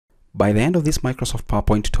By the end of this Microsoft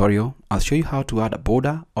PowerPoint tutorial, I'll show you how to add a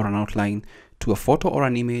border or an outline to a photo or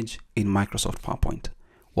an image in Microsoft PowerPoint.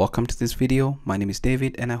 Welcome to this video. My name is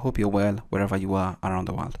David and I hope you're well wherever you are around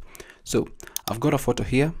the world. So I've got a photo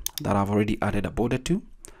here that I've already added a border to,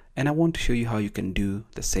 and I want to show you how you can do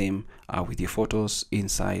the same with your photos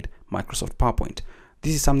inside Microsoft PowerPoint.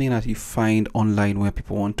 This is something that you find online where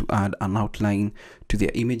people want to add an outline to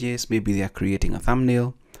their images. Maybe they are creating a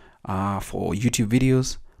thumbnail for YouTube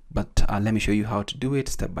videos. But let me show you how to do it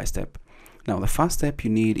step by step. Now, the first step you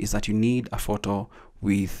need is that you need a photo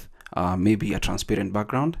with maybe a transparent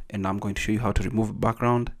background, and I'm going to show you how to remove a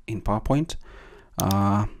background in PowerPoint.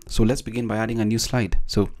 So let's begin by adding a new slide.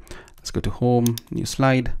 So let's go to Home, New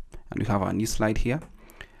Slide, and we have our new slide here.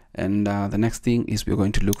 And the next thing is we're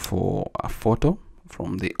going to look for a photo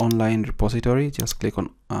from the online repository. Just click on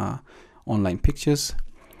Online Pictures,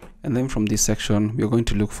 and then from this section we're going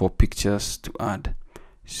to look for pictures to add.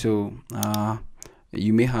 So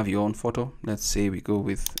you may have your own photo. Let's say we go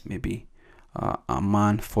with maybe a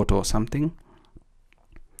man photo or something.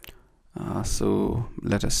 So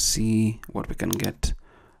let us see what we can get.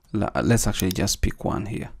 Let's actually just pick one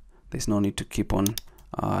here. There's no need to keep on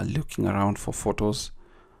looking around for photos.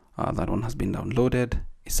 That one has been downloaded.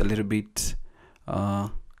 It's a little bit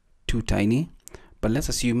too tiny, but let's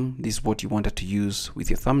assume this is what you wanted to use with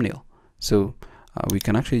your thumbnail. So we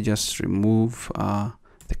can actually just remove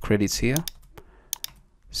the credits here.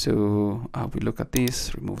 So we look at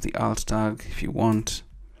this, remove the alt tag if you want,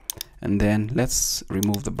 and then let's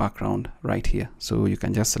remove the background right here. So you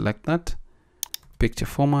can just select that, picture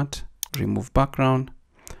format, remove background,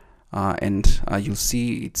 and you'll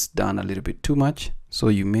see it's done a little bit too much. So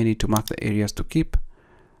you may need to mark the areas to keep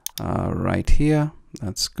right here.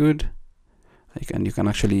 That's good. You can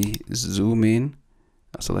actually zoom in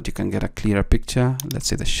so that you can get a clearer picture. Let's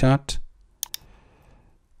say the shot.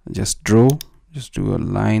 Just do a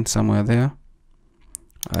line somewhere there,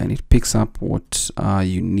 and it picks up what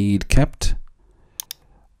you need kept.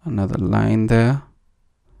 Another line there.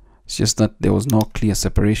 It's just that there was no clear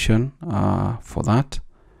separation for that.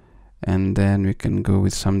 And then we can go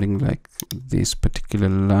with something like this particular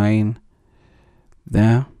line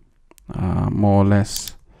there, more or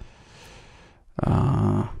less.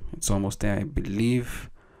 It's almost there, I believe.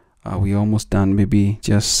 We're almost done. Maybe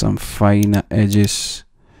just some finer edges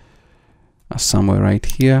somewhere right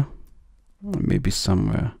here, maybe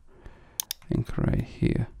somewhere, I think right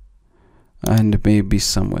here, and maybe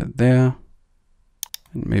somewhere there,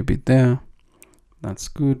 and maybe there. That's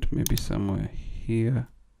good. Maybe somewhere here,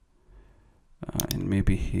 and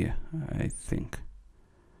maybe here. I think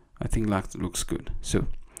that looks good. So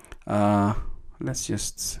let's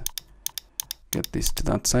just get this to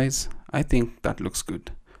that size. I think that looks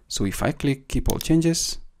good. So if I click keep all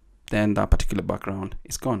changes, then that particular background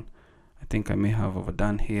is gone. I think I may have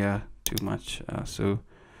overdone here too much, so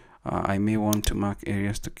I may want to mark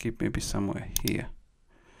areas to keep, maybe somewhere here.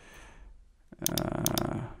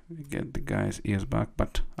 We get the guy's ears back,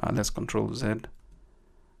 but let's Control Z.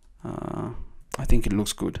 I think it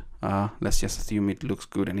looks good. Let's just assume it looks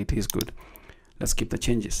good, and it is good. Let's keep the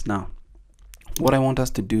changes. Now what I want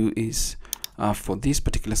us to do is for this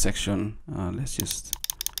particular section, let's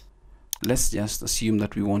just assume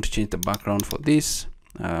that we want to change the background for this.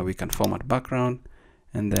 We can format background,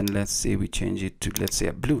 and then let's say we change it to, let's say,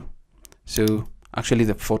 a blue. So actually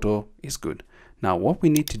the photo is good. Now what we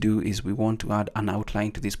need to do is we want to add an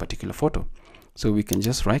outline to this particular photo. So we can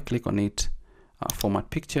just right click on it, format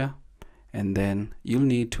picture, and then you'll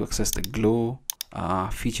need to access the glow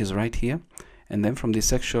features right here. And then from this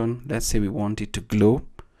section, let's say we want it to glow,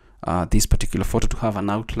 this particular photo to have an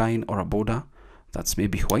outline or a border that's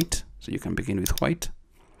maybe white. So you can begin with white.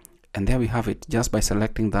 And there we have it. Just by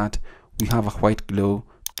selecting that, we have a white glow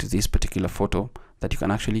to this particular photo that you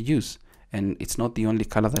can actually use. And it's not the only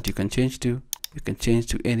color that you can change to. You can change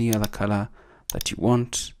to any other color that you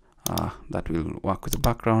want that will work with the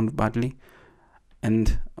background badly,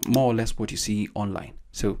 and more or less what you see online.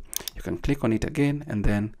 So you can click on it again, and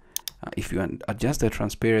then if you adjust the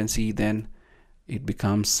transparency, then it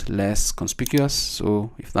becomes less conspicuous.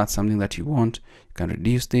 So if that's something that you want, you can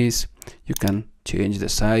reduce this. You can change the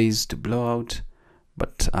size to blowout,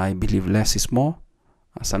 but I believe less is more.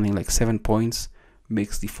 Something like 7 points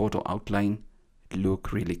makes the photo outline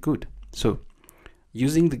look really good. So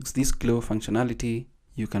using this glow functionality,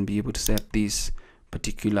 you can be able to set this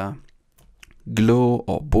particular glow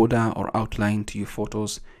or border or outline to your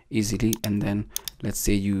photos easily. And then let's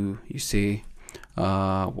say you say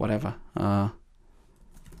whatever,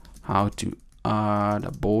 how to add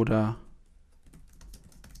a border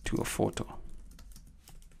to a photo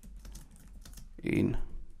in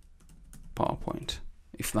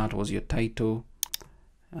if that was your title,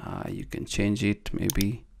 you can change it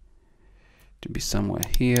maybe to be somewhere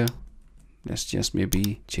here. Let's just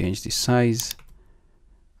maybe change the size.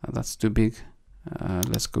 That's too big.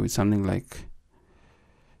 Let's go with something like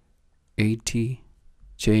 80.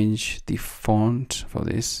 Change the font for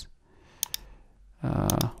this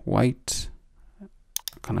white. I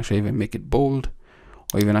can actually even make it bold,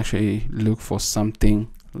 or even actually look for something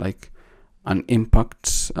like an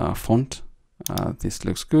impact font. This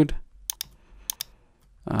looks good.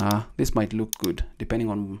 This might look good depending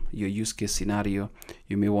on your use case scenario.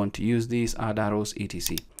 You may want to use these, add arrows,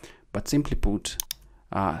 etc. But simply put,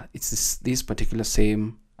 it's this particular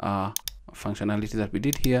same functionality that we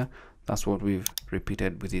did here. That's what we've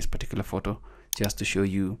repeated with this particular photo, just to show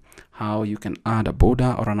you how you can add a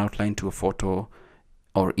border or an outline to a photo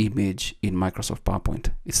or image in Microsoft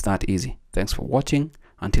PowerPoint. It's that easy. Thanks for watching.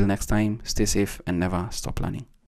 Until next time, stay safe and never stop learning.